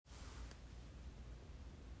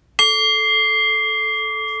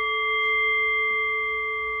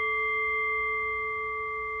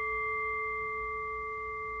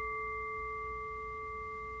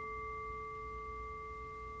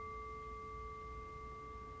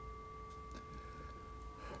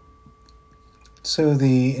So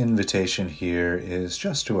the invitation here is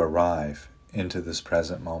just to arrive into this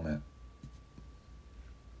present moment.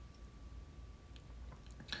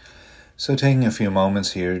 So taking a few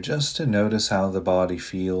moments here just to notice how the body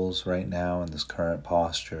feels right now in this current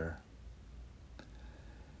posture.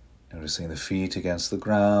 Noticing the feet against the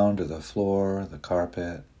ground or the floor, the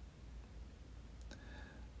carpet.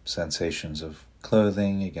 Sensations of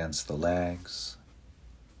clothing against the legs.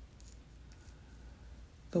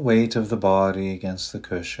 The weight of the body against the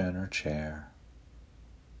cushion or chair.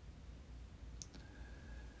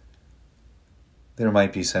 There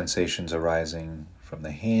might be sensations arising from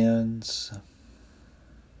the hands,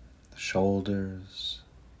 the shoulders,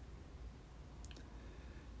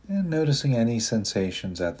 and noticing any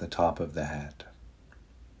sensations at the top of the head.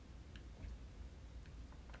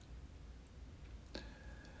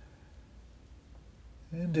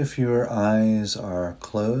 And if your eyes are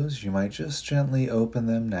closed, you might just gently open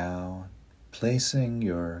them now, placing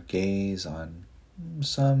your gaze on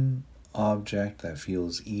some object that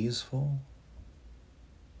feels easeful.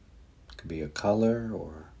 It could be a color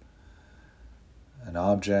or an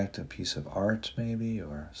object, a piece of art maybe,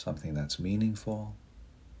 or something that's meaningful.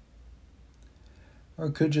 Or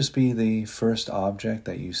it could just be the first object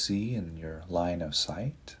that you see in your line of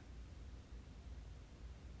sight.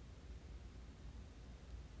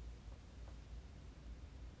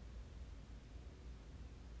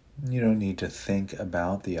 You don't need to think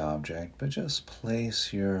about the object, but just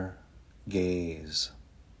place your gaze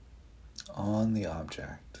on the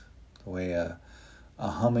object, the way a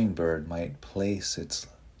hummingbird might place its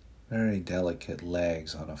very delicate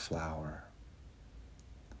legs on a flower.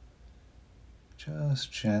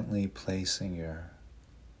 Just gently placing your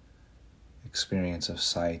experience of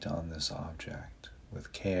sight on this object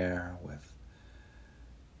with care, with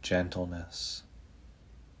gentleness.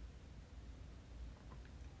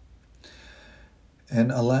 And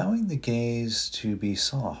allowing the gaze to be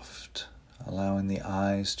soft, allowing the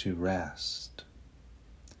eyes to rest,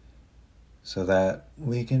 so that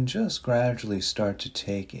we can just gradually start to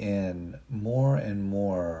take in more and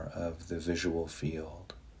more of the visual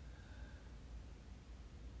field.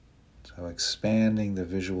 So expanding the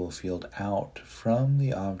visual field out from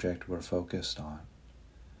the object we're focused on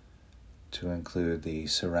to include the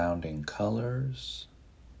surrounding colors,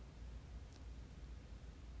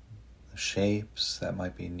 the shapes that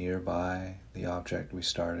might be nearby the object we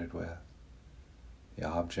started with, the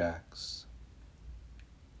objects.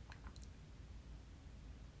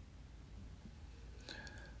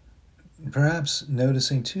 Perhaps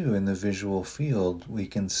noticing too in the visual field we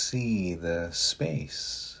can see the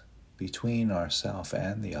space between ourself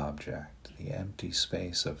and the object, the empty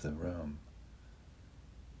space of the room.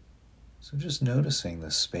 So just noticing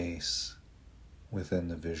the space within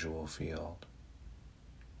the visual field.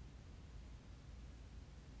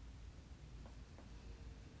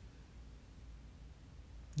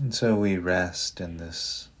 And so we rest in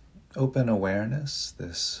this open awareness,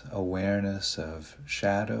 this awareness of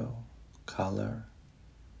shadow, color,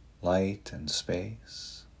 light, and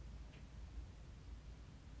space.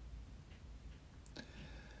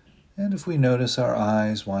 And if we notice our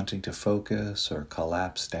eyes wanting to focus or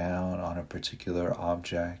collapse down on a particular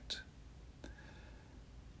object,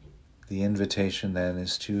 the invitation then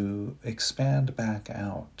is to expand back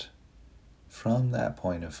out from that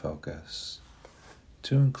point of focus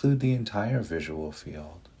to include the entire visual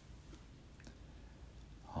field.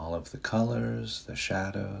 All of the colors, the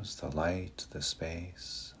shadows, the light, the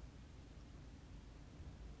space.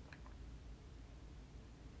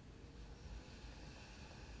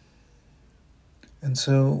 And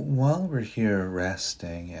so while we're here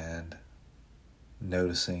resting and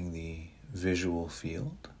noticing the visual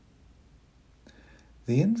field,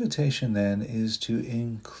 the invitation then is to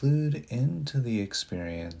include into the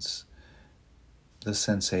experience the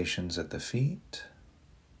sensations at the feet.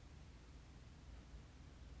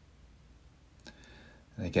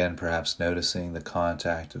 And again, perhaps noticing the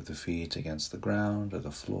contact of the feet against the ground or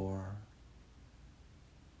the floor.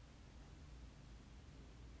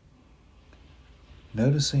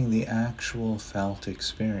 Noticing the actual felt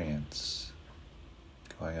experience,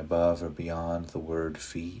 going above or beyond the word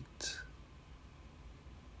feet.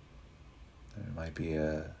 There might be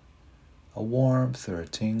a warmth or a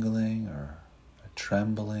tingling or a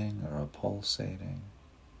trembling or a pulsating.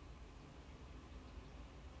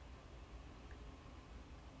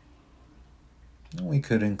 And we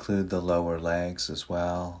could include the lower legs as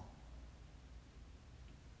well.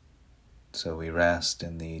 So we rest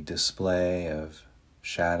in the display of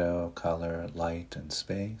shadow, color, light, and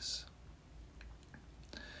space.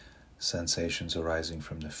 Sensations arising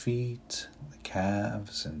from the feet, the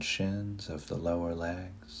calves and shins of the lower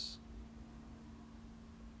legs,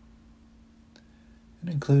 and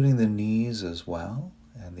including the knees as well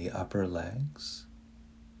and the upper legs.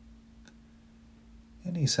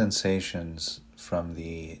 Any sensations from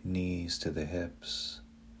the knees to the hips,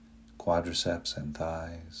 quadriceps and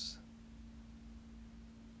thighs.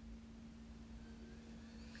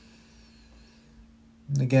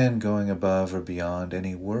 And again, going above or beyond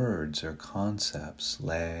any words or concepts,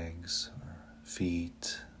 legs or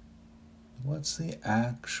feet. What's the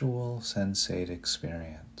actual sensate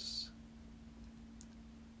experience?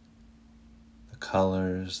 The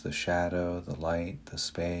colors, the shadow, the light, the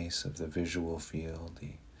space of the visual field,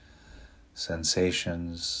 the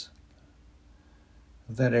sensations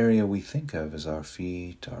of that area we think of as our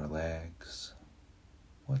feet, our legs.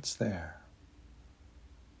 What's there?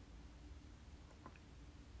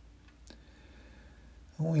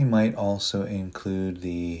 We might also include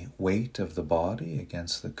the weight of the body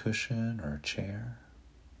against the cushion or chair.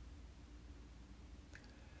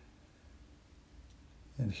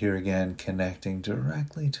 And here again, connecting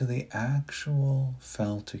directly to the actual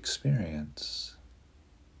felt experience.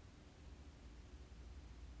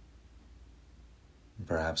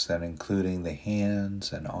 Perhaps then including the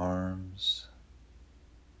hands and arms.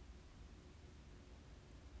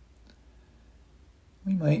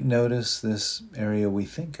 We might notice this area we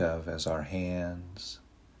think of as our hands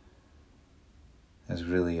as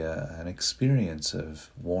really an experience of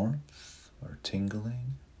warmth or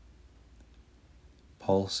tingling,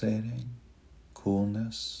 pulsating,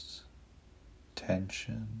 coolness,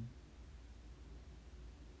 tension.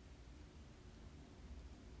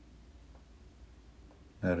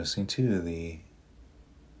 Noticing too the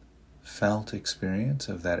felt experience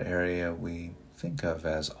of that area we think of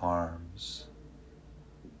as arms.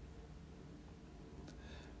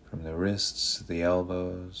 From the wrists to the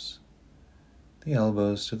elbows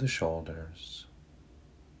to the shoulders.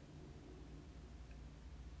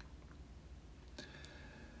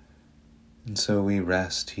 And so we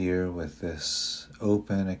rest here with this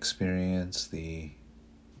open experience, the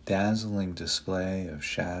dazzling display of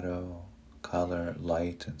shadow, color,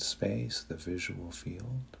 light, and space, the visual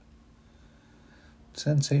field.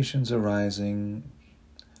 Sensations arising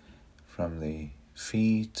from the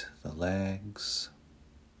feet, the legs,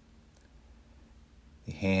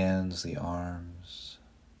 the hands, the arms.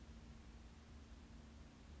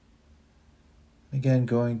 Again,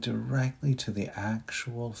 going directly to the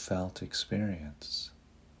actual felt experience,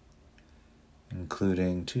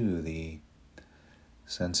 including too the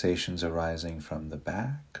sensations arising from the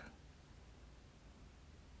back.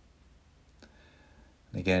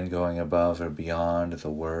 And again, going above or beyond the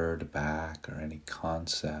word back or any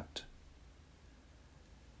concept,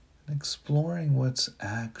 and exploring what's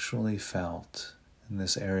actually felt in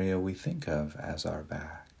this area we think of as our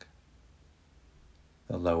back.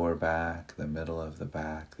 The lower back, the middle of the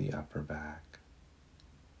back, the upper back.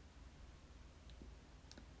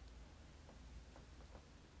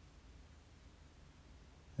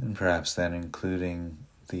 And perhaps then including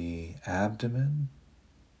the abdomen.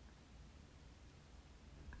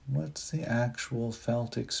 What's the actual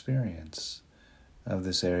felt experience of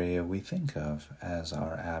this area we think of as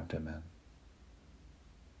our abdomen?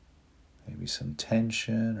 Maybe some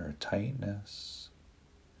tension or tightness,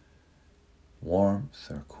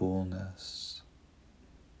 warmth or coolness,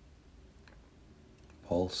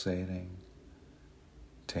 pulsating,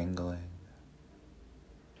 tingling,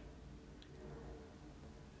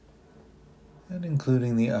 and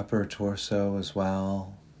including the upper torso as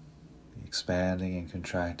well, the expanding and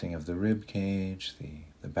contracting of the rib cage,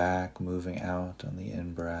 the back moving out on the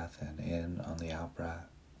in-breath and in on the out-breath.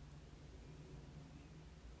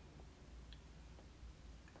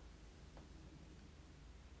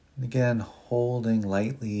 And again, holding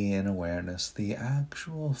lightly in awareness the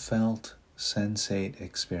actual felt sensate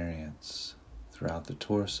experience throughout the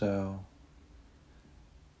torso,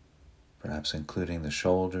 perhaps including the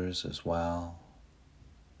shoulders as well.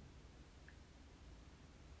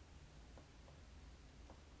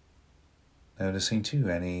 Noticing too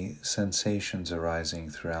any sensations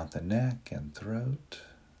arising throughout the neck and throat.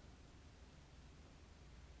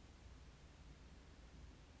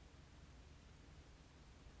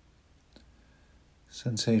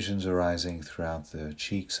 Sensations arising throughout the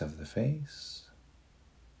cheeks of the face,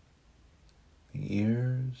 the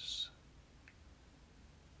ears,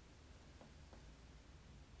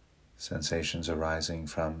 sensations arising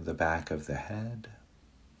from the back of the head,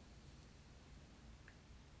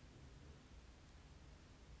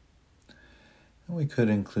 and we could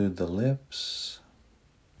include the lips,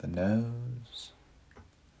 the nose,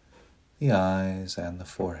 the eyes, and the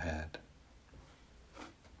forehead.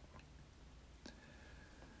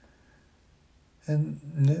 And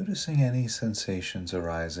noticing any sensations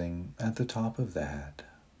arising at the top of the head,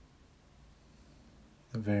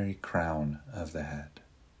 the very crown of the head.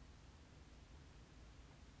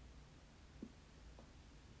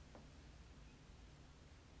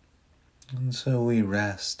 And so we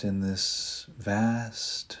rest in this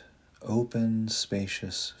vast, open,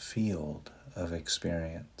 spacious field of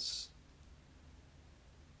experience.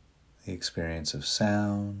 The experience of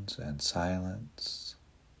sounds and silence,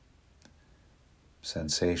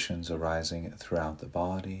 sensations arising throughout the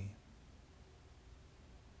body,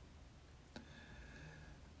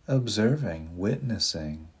 observing,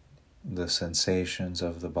 witnessing the sensations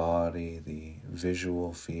of the body, the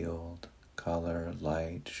visual field, color,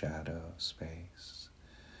 light, shadow, space.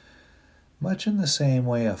 Much in the same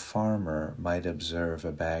way a farmer might observe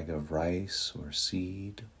a bag of rice or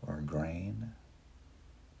seed or grain,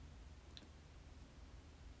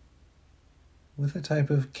 with a type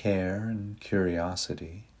of care and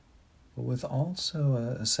curiosity, but with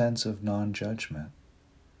also a sense of non-judgment.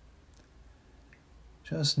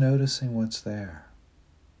 Just noticing what's there,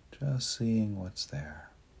 just seeing what's there.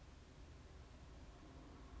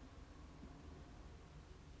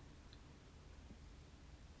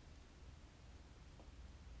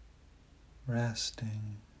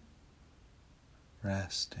 Resting,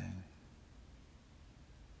 resting.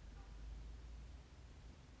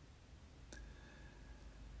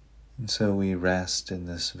 And so we rest in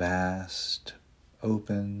this vast,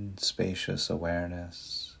 open, spacious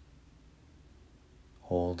awareness,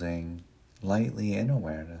 holding lightly in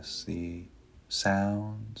awareness the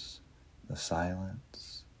sounds, the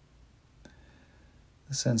silence,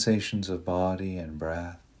 the sensations of body and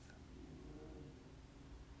breath,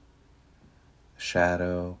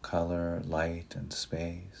 shadow, color, light, and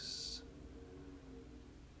space.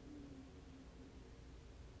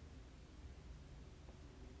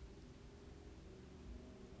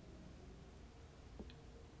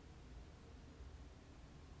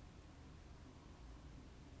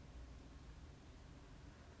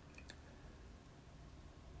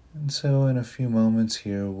 And so in a few moments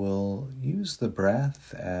here, we'll use the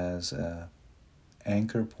breath as an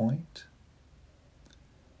anchor point.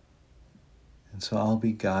 And so I'll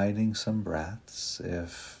be guiding some breaths.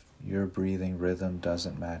 If your breathing rhythm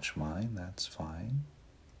doesn't match mine, that's fine.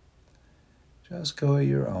 Just go at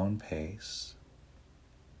your own pace.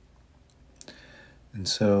 And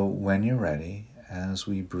so when you're ready, as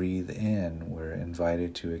we breathe in, we're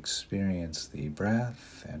invited to experience the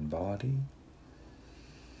breath and body.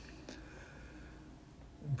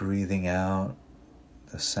 Breathing out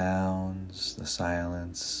the sounds, the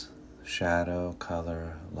silence, shadow,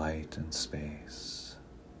 color, light, and space.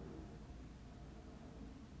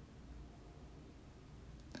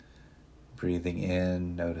 Breathing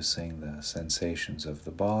in, noticing the sensations of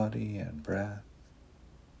the body and breath.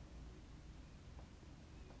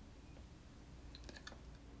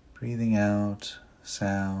 Breathing out,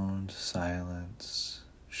 sound, silence,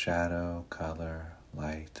 shadow, color,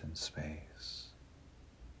 light, and space.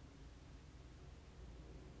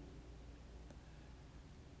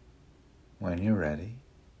 When you're ready,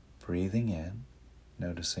 breathing in,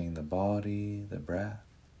 noticing the body, the breath.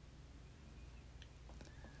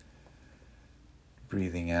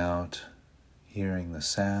 Breathing out, hearing the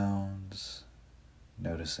sounds,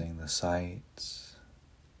 noticing the sights.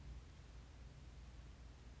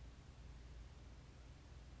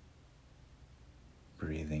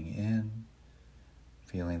 Breathing in,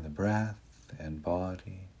 feeling the breath and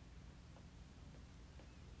body.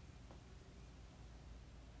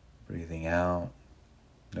 Breathing out,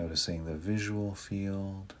 noticing the visual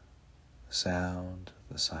field, the sound,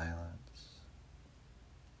 the silence.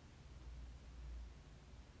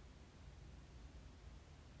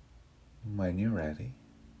 When you're ready,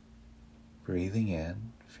 breathing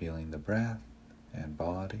in, feeling the breath and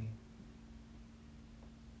body.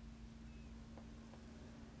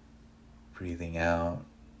 Breathing out,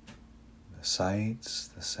 the sights,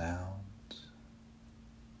 the sounds.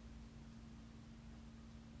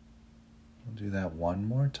 We'll do that one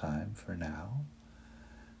more time for now.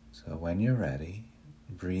 So when you're ready,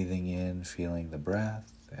 breathing in, feeling the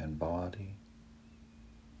breath and body.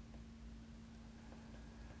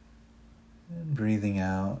 And breathing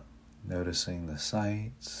out, noticing the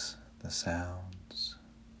sights, the sounds.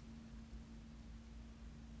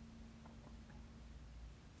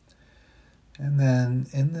 And then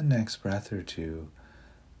in the next breath or two,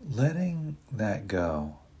 letting that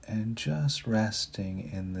go and just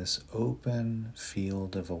resting in this open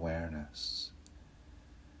field of awareness,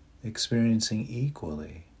 experiencing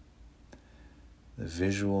equally the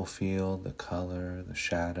visual field, the color, the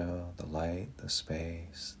shadow, the light, the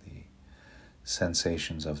space, the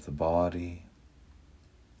sensations of the body,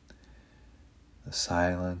 the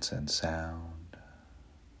silence and sound,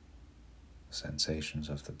 sensations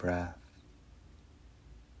of the breath.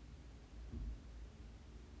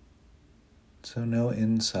 So no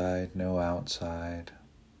inside, no outside,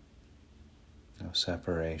 no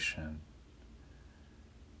separation,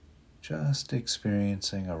 just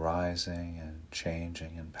experiencing arising and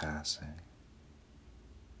changing and passing.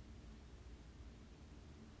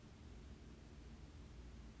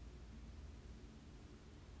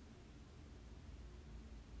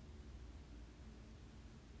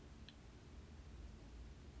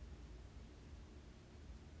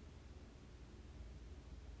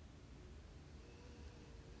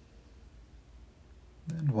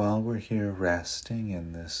 And while we're here resting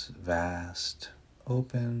in this vast,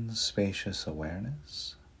 open, spacious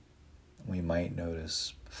awareness, we might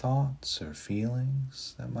notice thoughts or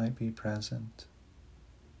feelings that might be present.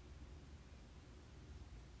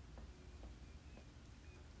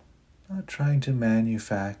 Not trying to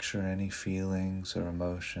manufacture any feelings or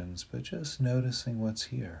emotions, but just noticing what's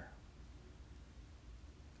here.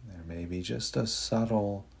 There may be just a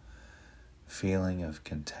subtle feeling of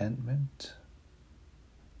contentment,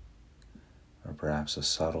 or perhaps a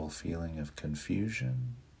subtle feeling of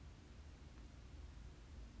confusion,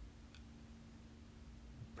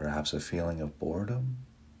 perhaps a feeling of boredom.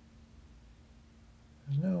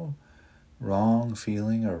 There's no wrong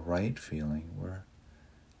feeling or right feeling. We're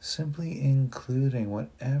simply including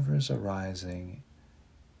whatever's arising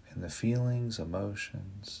in the feelings,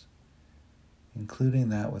 emotions, including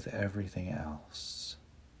that with everything else.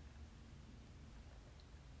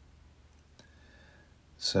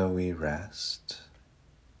 So we rest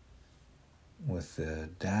with the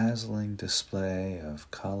dazzling display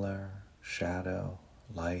of color, shadow,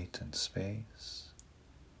 light, and space.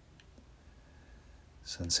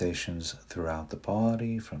 Sensations throughout the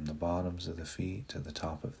body, from the bottoms of the feet to the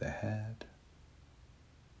top of the head.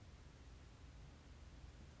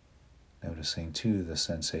 Noticing too the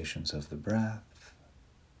sensations of the breath.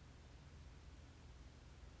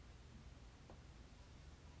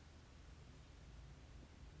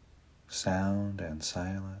 Sound and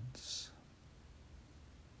silence,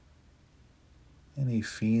 any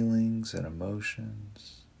feelings and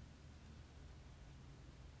emotions.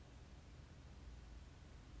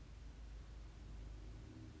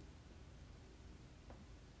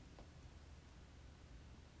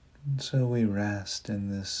 And so we rest in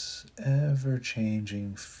this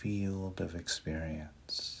ever-changing field of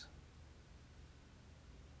experience.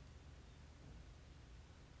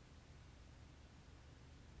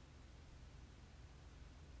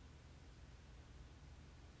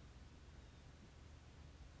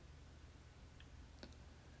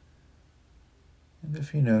 And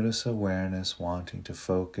if you notice awareness wanting to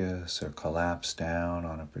focus or collapse down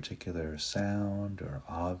on a particular sound or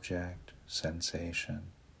object, sensation,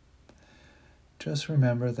 just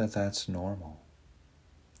remember that that's normal.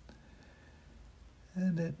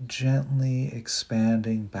 And it gently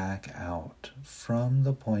expanding back out from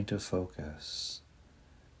the point of focus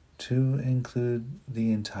to include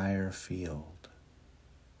the entire field,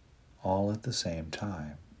 all at the same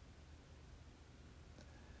time.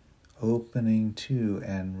 Opening to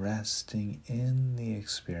and resting in the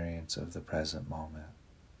experience of the present moment.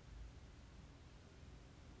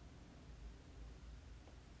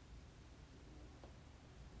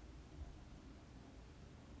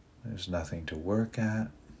 There's nothing to work at.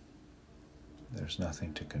 There's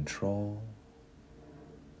nothing to control.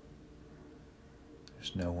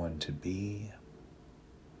 There's no one to be.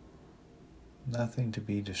 Nothing to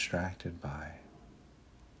be distracted by.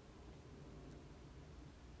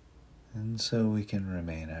 And so we can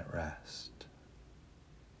remain at rest.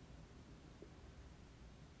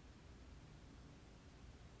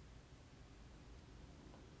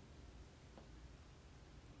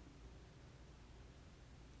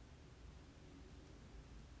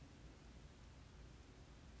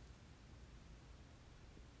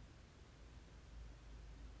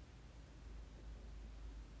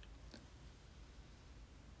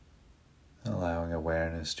 Allowing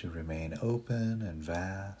awareness to remain open and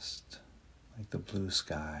vast, like the blue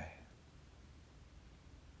sky.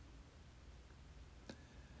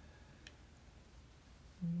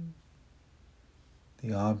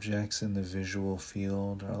 The objects in the visual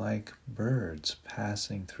field are like birds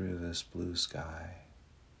passing through this blue sky.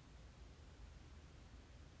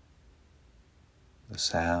 The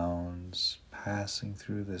sounds passing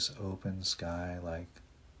through this open sky like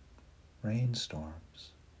rainstorms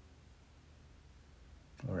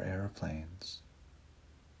or airplanes.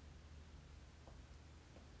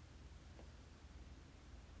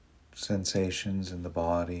 sensations in the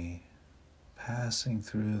body, passing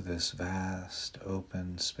through this vast,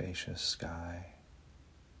 open, spacious sky,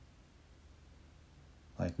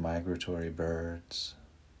 like migratory birds.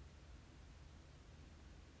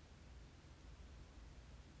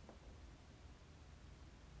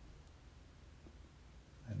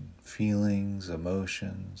 And feelings,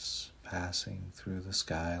 emotions passing through the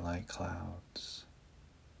sky like clouds.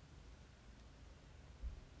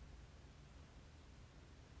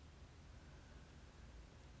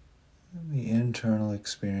 And the internal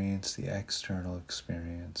experience, the external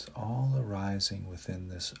experience, all arising within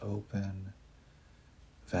this open,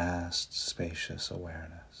 vast, spacious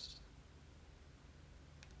awareness.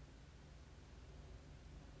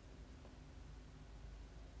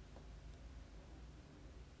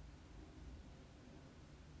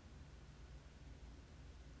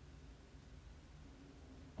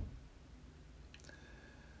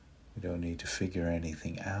 We don't need to figure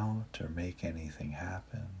anything out or make anything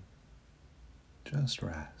happen. Just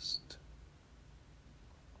rest.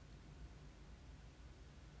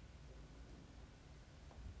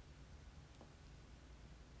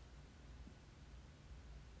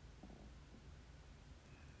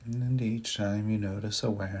 And each time you notice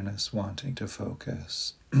awareness wanting to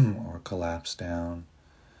focus or collapse down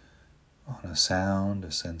on a sound,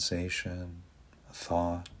 a sensation, a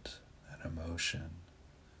thought, an emotion,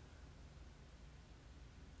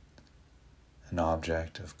 an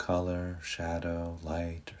object of color, shadow,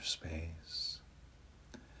 light, or space.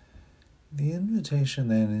 The invitation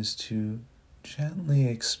then is to gently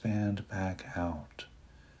expand back out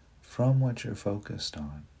from what you're focused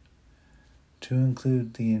on to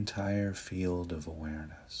include the entire field of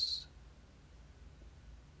awareness.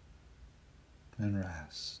 And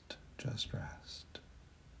rest, just rest.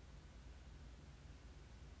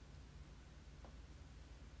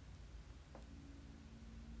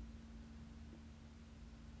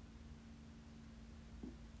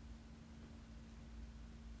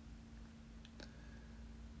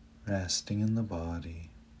 Resting in the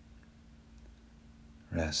body,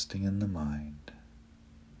 resting in the mind,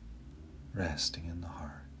 resting in the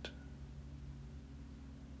heart.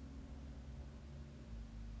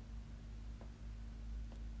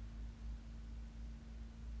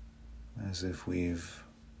 As if we've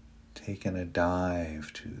taken a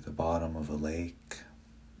dive to the bottom of a lake,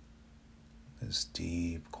 this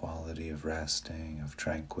deep quality of resting, of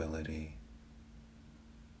tranquility.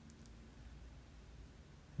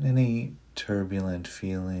 Any turbulent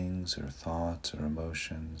feelings or thoughts or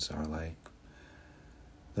emotions are like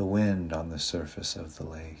the wind on the surface of the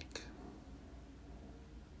lake.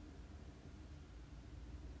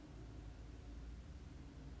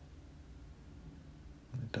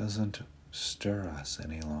 It doesn't stir us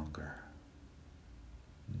any longer,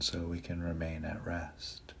 and so we can remain at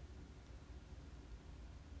rest.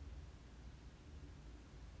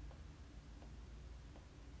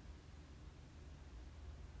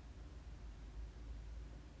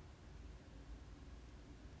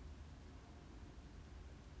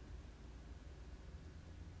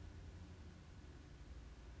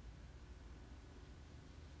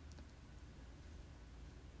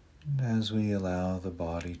 And as we allow the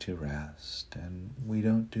body to rest, and we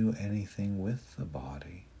don't do anything with the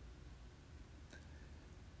body,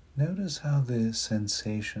 notice how the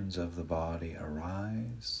sensations of the body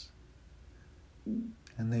arise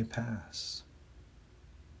and they pass,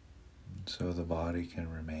 and so the body can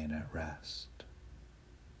remain at rest.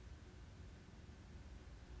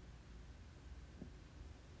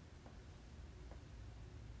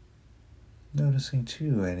 Noticing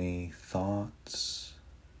too any thoughts,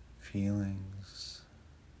 feelings,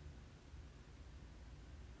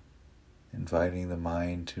 inviting the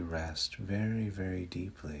mind to rest very, very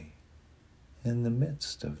deeply in the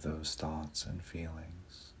midst of those thoughts and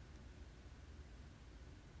feelings.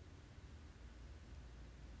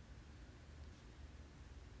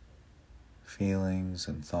 Feelings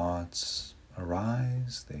and thoughts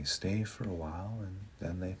arise, they stay for a while, and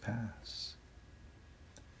then they pass.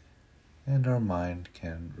 And our mind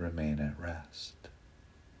can remain at rest.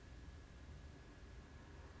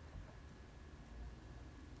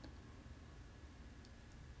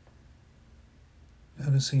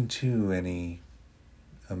 Noticing too any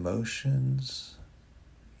emotions,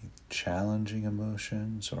 challenging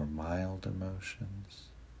emotions or mild emotions.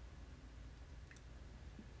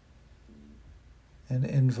 And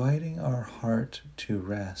inviting our heart to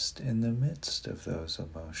rest in the midst of those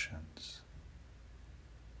emotions.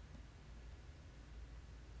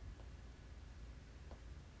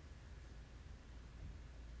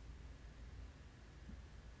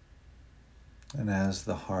 And as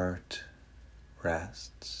the heart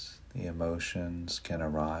rests, The emotions can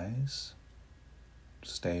arise,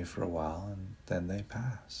 stay for a while, and then they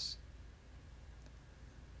pass.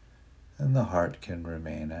 And the heart can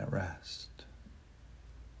remain at rest.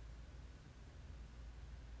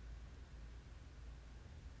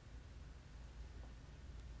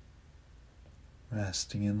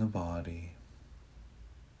 Resting in the body,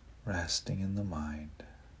 resting in the mind,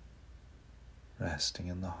 resting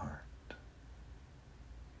in the heart.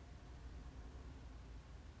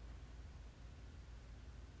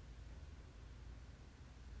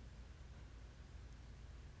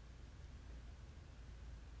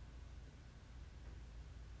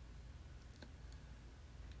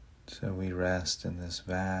 So we rest in this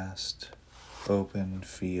vast, open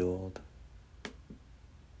field.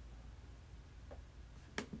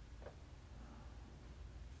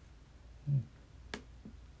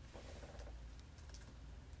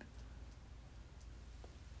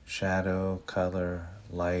 Shadow, color,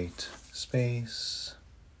 light, space,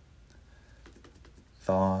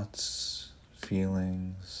 thoughts,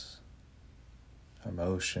 feelings,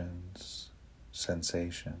 emotions,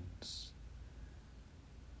 sensations.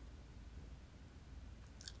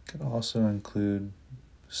 It could also include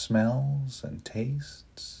smells and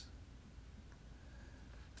tastes,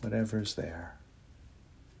 whatever's there.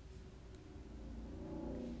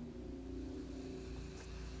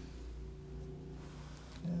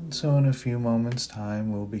 And so in a few moments'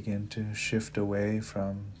 time, we'll begin to shift away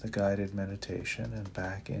from the guided meditation and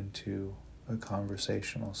back into a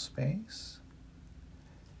conversational space.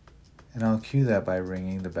 And I'll cue that by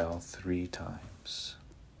ringing the bell 3 times.